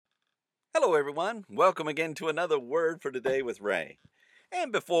Hello, everyone. Welcome again to another Word for Today with Ray.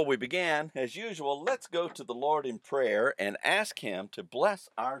 And before we begin, as usual, let's go to the Lord in prayer and ask Him to bless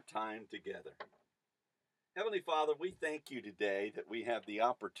our time together. Heavenly Father, we thank you today that we have the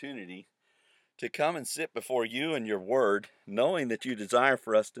opportunity to come and sit before you and your Word, knowing that you desire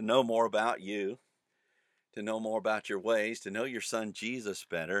for us to know more about you, to know more about your ways, to know your Son Jesus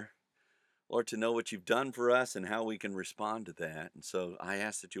better, Lord, to know what you've done for us and how we can respond to that. And so I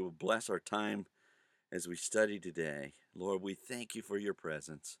ask that you will bless our time as we study today. Lord, we thank you for your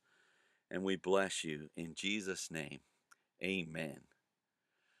presence and we bless you in Jesus' name. Amen.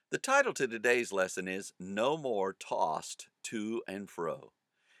 The title to today's lesson is No More Tossed to and Fro,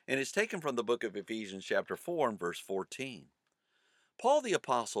 and it's taken from the book of Ephesians chapter 4 and verse 14. Paul the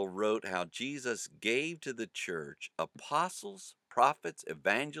apostle wrote how Jesus gave to the church apostles, prophets,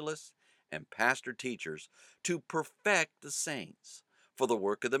 evangelists, and pastor teachers to perfect the saints for the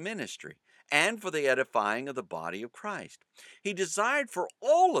work of the ministry and for the edifying of the body of Christ. He desired for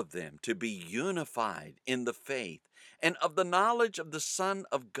all of them to be unified in the faith and of the knowledge of the Son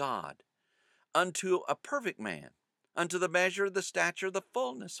of God unto a perfect man, unto the measure of the stature of the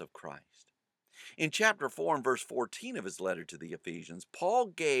fullness of Christ. In chapter 4 and verse 14 of his letter to the Ephesians, Paul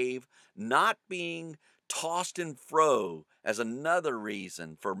gave not being tossed and fro as another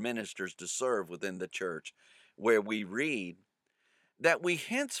reason for ministers to serve within the church, where we read that we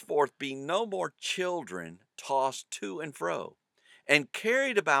henceforth be no more children tossed to and fro, and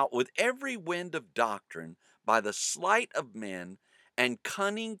carried about with every wind of doctrine by the sleight of men and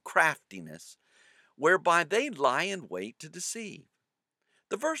cunning craftiness, whereby they lie in wait to deceive.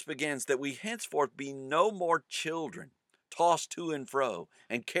 The verse begins that we henceforth be no more children, tossed to and fro,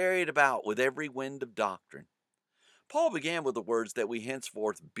 and carried about with every wind of doctrine. Paul began with the words that we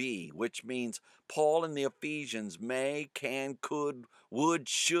henceforth be, which means Paul and the Ephesians may, can, could, would,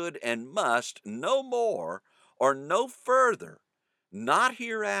 should, and must no more or no further, not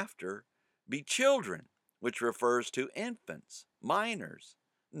hereafter, be children, which refers to infants, minors,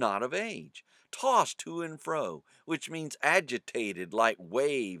 not of age, tossed to and fro, which means agitated like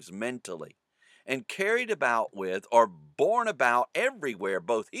waves mentally, and carried about with or borne about everywhere,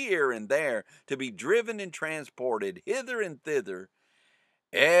 both here and there, to be driven and transported hither and thither,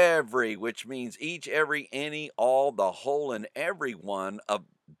 every, which means each, every, any, all, the whole, and every one of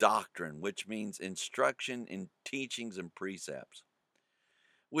doctrine, which means instruction in teachings and precepts.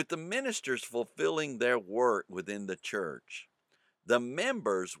 With the ministers fulfilling their work within the church, the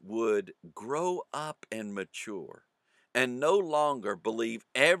members would grow up and mature and no longer believe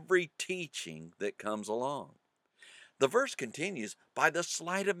every teaching that comes along. The verse continues, by the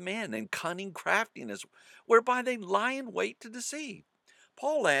sleight of men and cunning craftiness, whereby they lie in wait to deceive.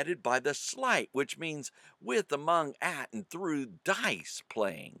 Paul added, by the sleight, which means with, among, at, and through dice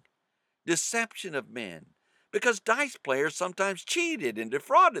playing, deception of men. Because dice players sometimes cheated and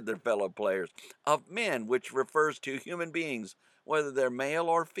defrauded their fellow players of men, which refers to human beings, whether they're male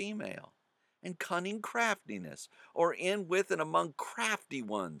or female. And cunning craftiness, or in with and among crafty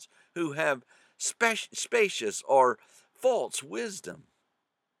ones who have spacious or false wisdom,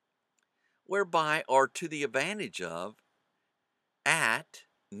 whereby are to the advantage of, at,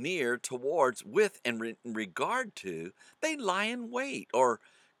 near, towards, with, and in regard to, they lie in wait, or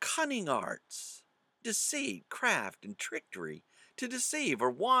cunning arts, deceit, craft, and trickery, to deceive, or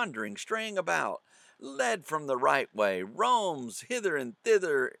wandering, straying about, led from the right way, roams hither and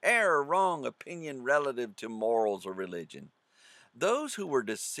thither, error, wrong opinion relative to morals or religion. Those who were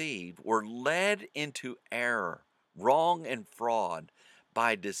deceived were led into error, wrong, and fraud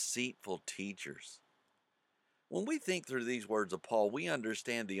by deceitful teachers. When we think through these words of Paul, we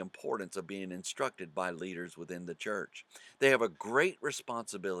understand the importance of being instructed by leaders within the church. They have a great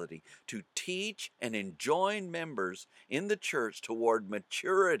responsibility to teach and enjoin members in the church toward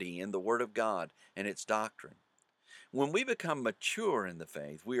maturity in the Word of God and its doctrine. When we become mature in the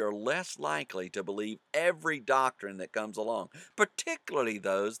faith, we are less likely to believe every doctrine that comes along, particularly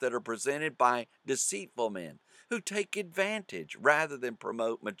those that are presented by deceitful men who take advantage rather than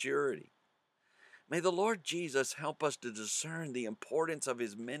promote maturity. May the Lord Jesus help us to discern the importance of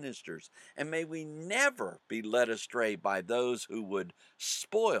his ministers, and may we never be led astray by those who would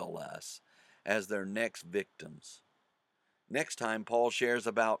spoil us as their next victims. Next time, Paul shares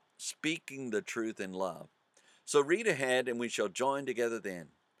about speaking the truth in love. So read ahead, and we shall join together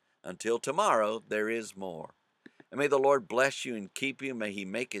then. Until tomorrow, there is more. And may the Lord bless you and keep you. May he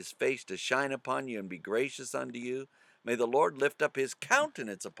make his face to shine upon you and be gracious unto you. May the Lord lift up his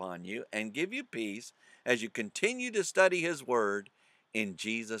countenance upon you and give you peace as you continue to study his word in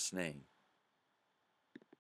Jesus' name.